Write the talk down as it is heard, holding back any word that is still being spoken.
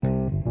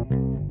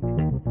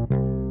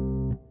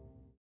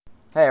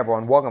Hey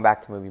everyone, welcome back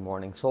to Movie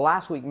Morning. So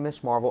last week,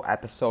 Miss Marvel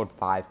Episode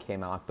 5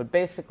 came out, but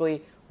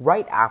basically,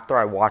 right after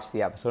I watched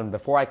the episode, and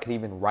before I could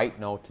even write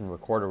notes and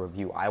record a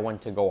review, I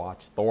went to go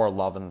watch Thor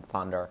Love and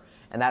Thunder,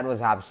 and that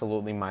was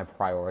absolutely my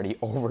priority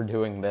over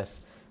doing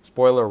this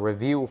spoiler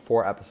review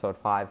for Episode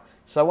 5.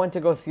 So I went to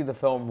go see the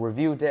film,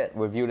 reviewed it,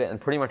 and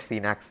pretty much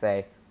the next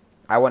day,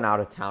 I went out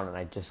of town and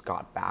I just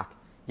got back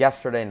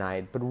yesterday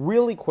night. But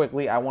really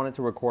quickly, I wanted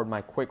to record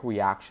my quick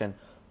reaction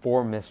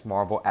for Miss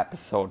Marvel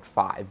Episode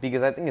 5,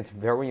 because I think it's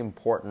very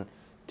important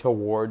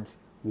towards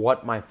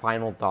what my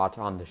final thoughts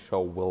on the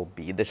show will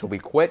be. This will be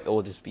quick. It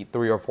will just be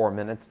 3 or 4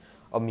 minutes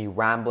of me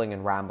rambling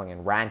and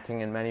ranting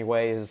in many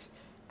ways,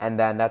 and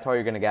then that's all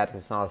you're going to get.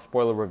 It's not a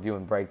spoiler review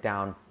and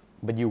breakdown,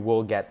 but you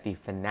will get the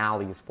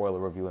finale spoiler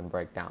review and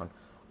breakdown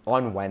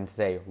on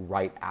Wednesday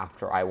right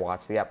after I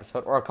watch the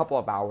episode, or a couple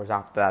of hours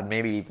after that,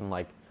 maybe even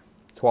like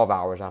 12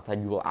 hours after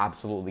that. You will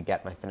absolutely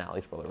get my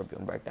finale spoiler review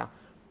and breakdown.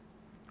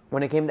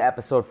 When it came to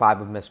Episode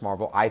 5 of Miss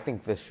Marvel, I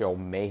think this show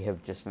may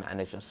have just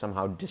managed to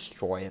somehow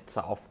destroy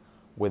itself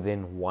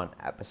within one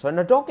episode.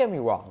 Now, don't get me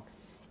wrong.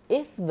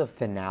 If the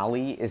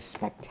finale is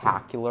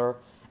spectacular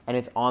and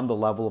it's on the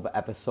level of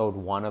Episode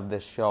 1 of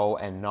this show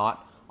and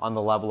not on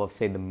the level of,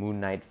 say, the Moon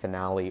Knight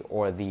finale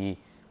or the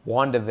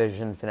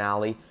WandaVision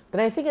finale,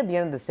 then I think at the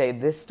end of the day,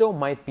 this still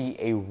might be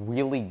a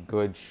really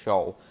good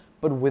show.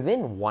 But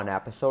within one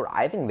episode,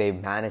 I think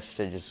they've managed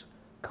to just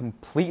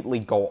completely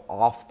go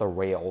off the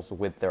rails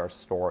with their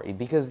story,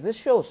 because this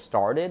show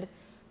started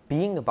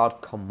being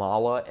about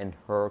Kamala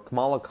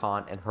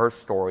Khan and her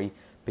story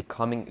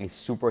becoming a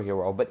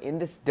superhero, but in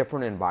this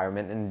different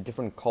environment and a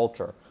different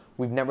culture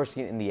we've never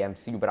seen in the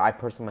MCU, but I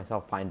personally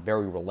myself find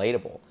very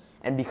relatable.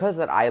 And because of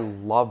that, I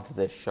loved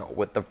this show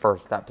with the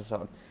first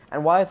episode.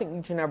 And while I think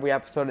each and every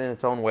episode in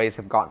its own ways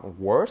have gotten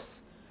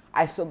worse,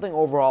 I still think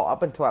overall,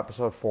 up until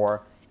Episode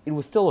 4, it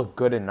was still a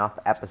good enough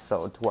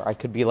episode to where I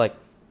could be like,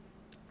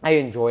 I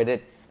enjoyed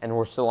it, and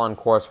we're still on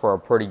course for a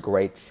pretty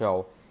great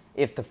show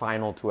if the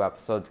final 2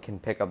 episodes can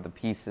pick up the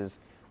pieces.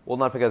 Well,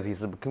 not pick up the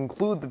pieces, but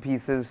conclude the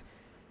pieces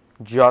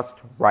just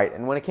right.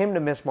 And when it came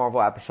to Miss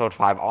Marvel Episode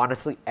 5,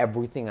 honestly,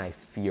 everything I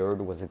feared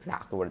was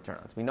exactly what it turned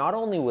out to be. Not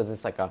only was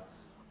this like a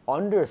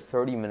under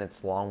 30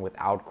 minutes long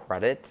without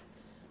credits,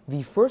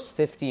 the first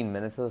 15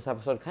 minutes of this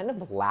episode kind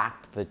of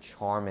lacked the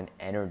charm and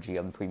energy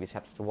of the previous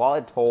episode. While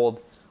it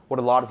told what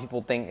a lot of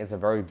people think is a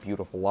very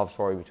beautiful love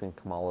story between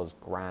Kamala's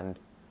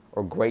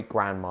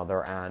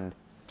great-grandmother and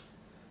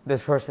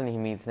this person he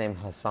meets named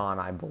Hassan,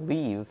 I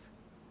believe,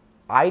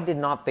 I did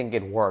not think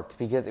it worked,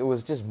 because it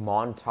was just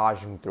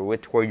montaging through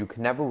it to where you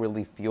could never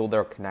really feel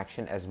their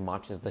connection as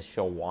much as the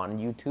show wanted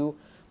you to.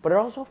 But it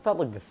also felt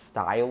like the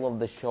style of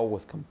the show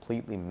was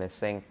completely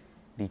missing.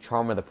 The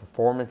charm of the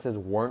performances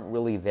weren't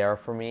really there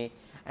for me.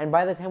 And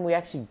by the time we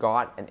actually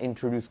got and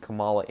introduced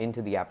Kamala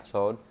into the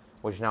episode,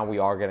 which now we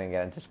are going to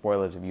get into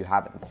spoilers if you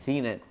haven't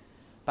seen it,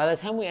 by the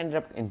time we ended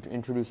up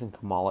introducing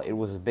Kamala, it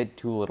was a bit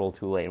too little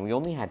too late. And we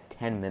only had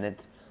 10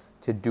 minutes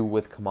to do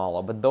with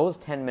Kamala. But those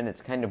 10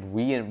 minutes kind of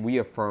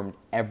reaffirmed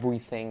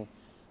everything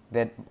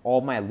that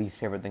all my least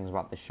favorite things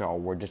about the show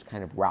were just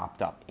kind of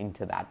wrapped up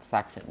into that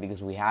section.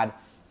 Because we had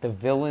the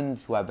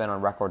villains who have been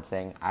on record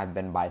saying I've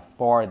been by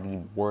far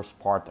the worst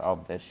part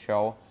of this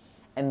show.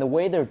 And the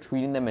way they're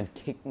treating them and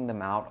kicking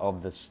them out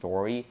of the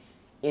story,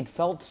 it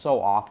felt so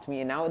off to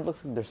me. And now it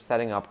looks like they're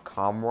setting up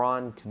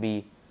Kamran to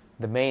be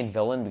the main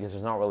villain, because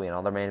there's not really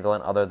another main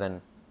villain other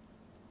than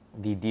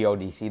the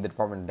DODC, the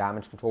Department of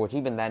Damage Control, which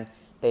even then,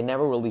 they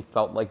never really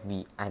felt like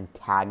the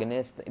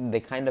antagonist. They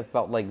kind of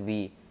felt like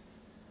the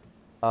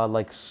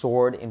like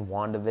Sword in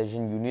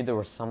WandaVision. You knew there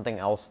was something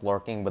else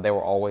lurking, but they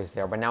were always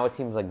there. But now it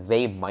seems like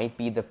they might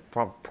be the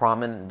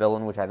prominent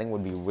villain, which I think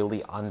would be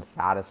really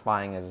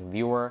unsatisfying as a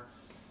viewer.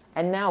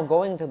 And now,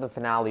 going to the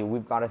finale,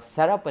 we've got to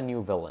set up a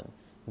new villain,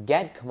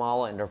 get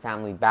Kamala and her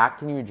family back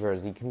to New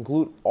Jersey,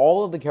 conclude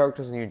all of the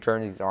characters in New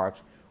Jersey's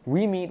arcs,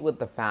 re-meet with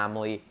the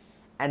family,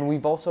 and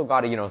we've also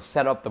got to,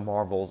 set up the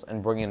Marvels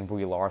and bring in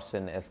Brie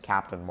Larson as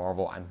Captain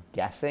Marvel, I'm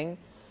guessing.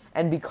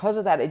 And because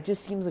of that, it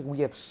just seems like we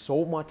have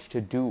so much to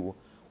do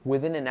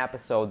within an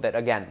episode that,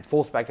 again,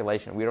 full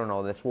speculation, we don't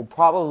know this, will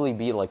probably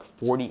be like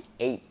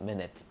 48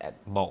 minutes at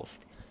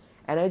most.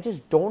 And I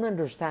just don't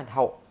understand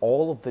how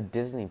all of the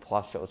Disney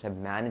Plus shows have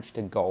managed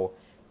to go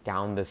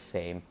down the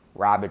same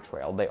rabbit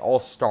trail. They all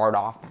start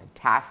off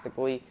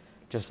fantastically,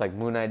 just like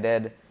Moon Knight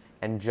did,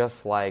 and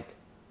just like,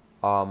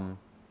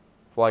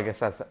 I guess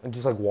that's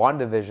just like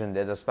WandaVision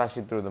did,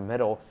 especially through the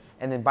middle.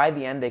 And then by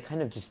the end, they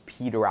kind of just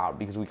peter out,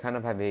 because we kind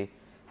of have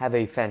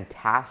a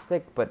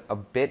fantastic but a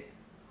bit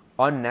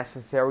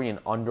unnecessary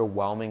and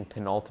underwhelming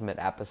penultimate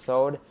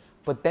episode.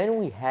 But then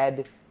we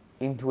head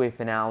into a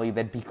finale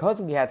that,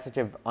 because we had such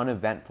an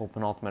uneventful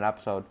penultimate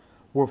episode,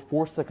 we're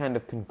forced to kind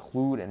of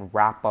conclude and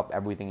wrap up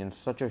everything in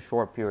such a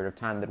short period of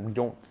time that we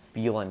don't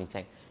feel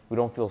anything. We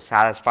don't feel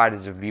satisfied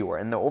as a viewer.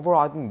 And the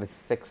overall, I think the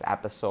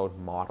 6-episode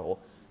model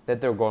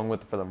that they're going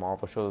with for the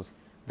Marvel shows,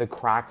 the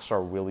cracks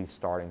are really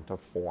starting to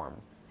form,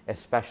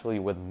 especially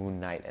with Moon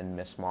Knight and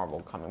Miss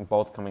Marvel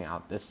both coming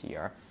out this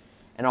year.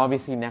 And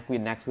obviously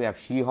next we have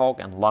She-Hulk,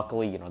 and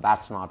luckily,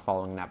 that's not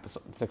following an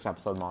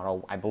 6-episode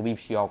model. I believe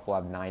She-Hulk will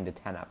have 9 to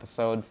 10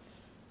 episodes.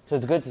 So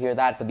it's good to hear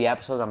that, but the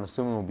episodes I'm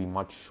assuming will be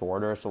much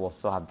shorter, so we'll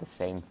still have the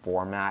same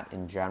format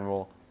in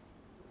general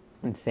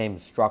and same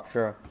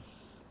structure.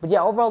 But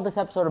yeah, overall, this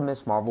episode of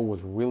Ms. Marvel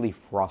was really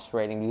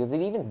frustrating because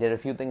it even did a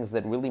few things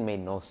that really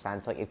made no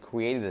sense. Like, it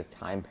created a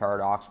time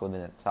paradox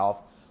within itself,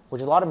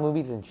 which a lot of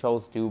movies and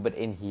shows do, but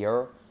in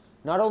here,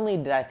 not only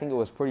did I think it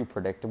was pretty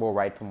predictable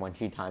right from when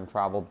she time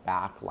traveled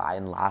back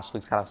in last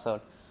week's episode,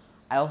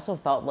 I also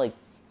felt like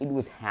it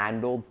was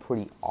handled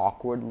pretty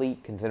awkwardly,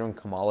 considering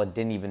Kamala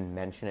didn't even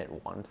mention it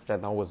once, which I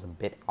thought was a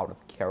bit out of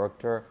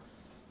character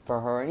for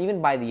her. And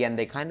even by the end,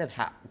 they kind of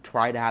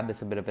try to have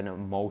this a bit of an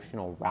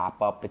emotional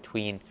wrap-up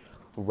between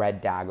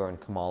Red Dagger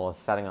and Kamala,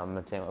 setting up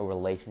a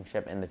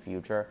relationship in the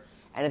future.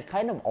 And it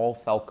kind of all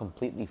felt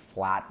completely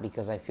flat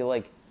because I feel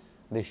like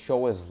the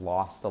show has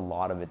lost a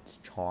lot of its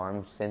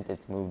charm since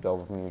it's moved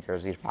over from New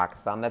Jersey to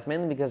Pakistan. That's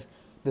mainly because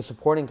the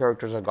supporting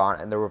characters are gone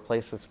and they're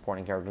replaced with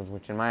supporting characters,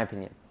 which in my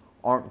opinion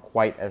aren't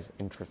quite as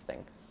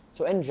interesting.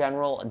 So in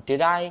general, have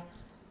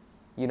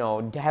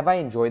I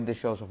enjoyed the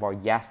show so far?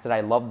 Yes. Did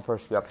I love the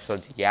first few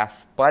episodes?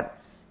 Yes. But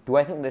do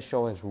I think this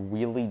show has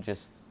really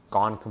just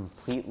gone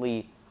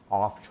completely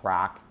off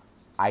track?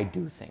 I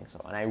do think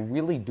so. And I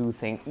really do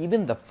think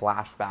even the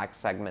flashback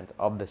segment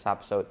of this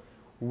episode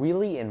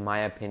really, in my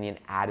opinion,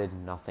 added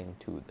nothing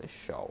to the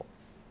show.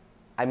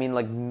 I mean,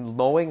 like,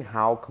 knowing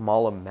how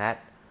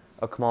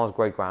Kamala's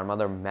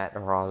great-grandmother met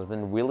her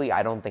husband, really,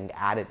 I don't think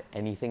added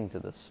anything to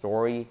the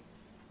story.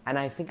 And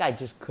I think I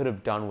just could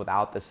have done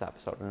without this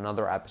episode,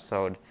 another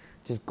episode,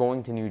 just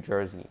going back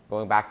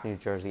to New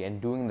Jersey,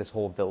 and doing this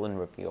whole villain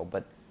reveal,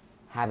 but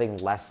having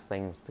less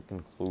things to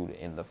conclude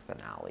in the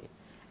finale.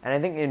 And I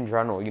think in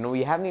general,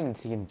 we haven't even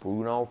seen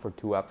Bruno for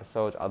 2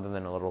 episodes other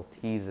than a little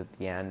tease at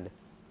the end.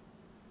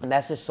 And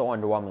that's just so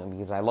underwhelming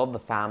because I love the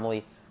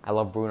family. I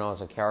love Bruno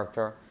as a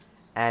character.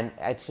 And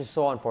it's just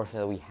so unfortunate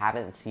that we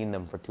haven't seen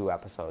them for 2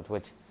 episodes,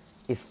 which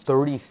is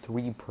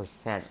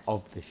 33%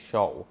 of the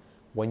show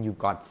when you've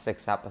got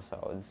 6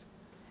 episodes.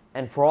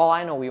 And for all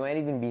I know, we might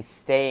even be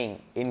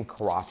staying in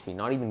Karachi,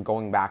 not even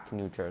going back to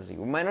New Jersey.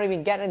 We might not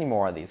even get any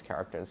more of these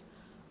characters.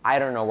 I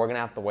don't know. We're going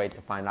to have to wait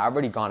to find out. I've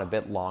already gone a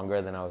bit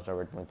longer than I was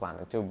originally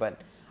planning to,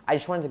 but I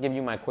just wanted to give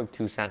you my quick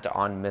 2 cents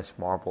on Ms.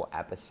 Marvel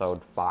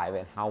Episode 5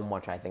 and how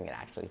much I think it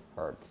actually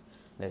hurts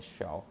this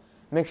show.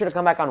 Make sure to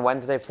come back on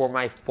Wednesday for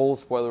my full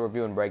spoiler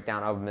review and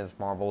breakdown of Ms.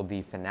 Marvel,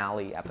 the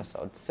finale,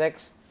 Episode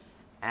 6.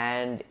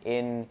 And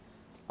in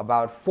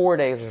about 4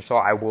 days or so,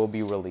 I will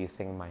be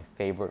releasing my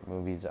favorite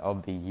movies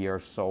of the year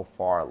so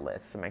far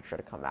list, so make sure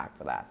to come back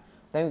for that.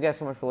 Thank you guys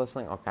so much for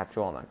listening. I'll catch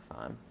you all next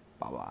time.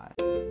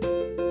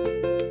 Bye-bye.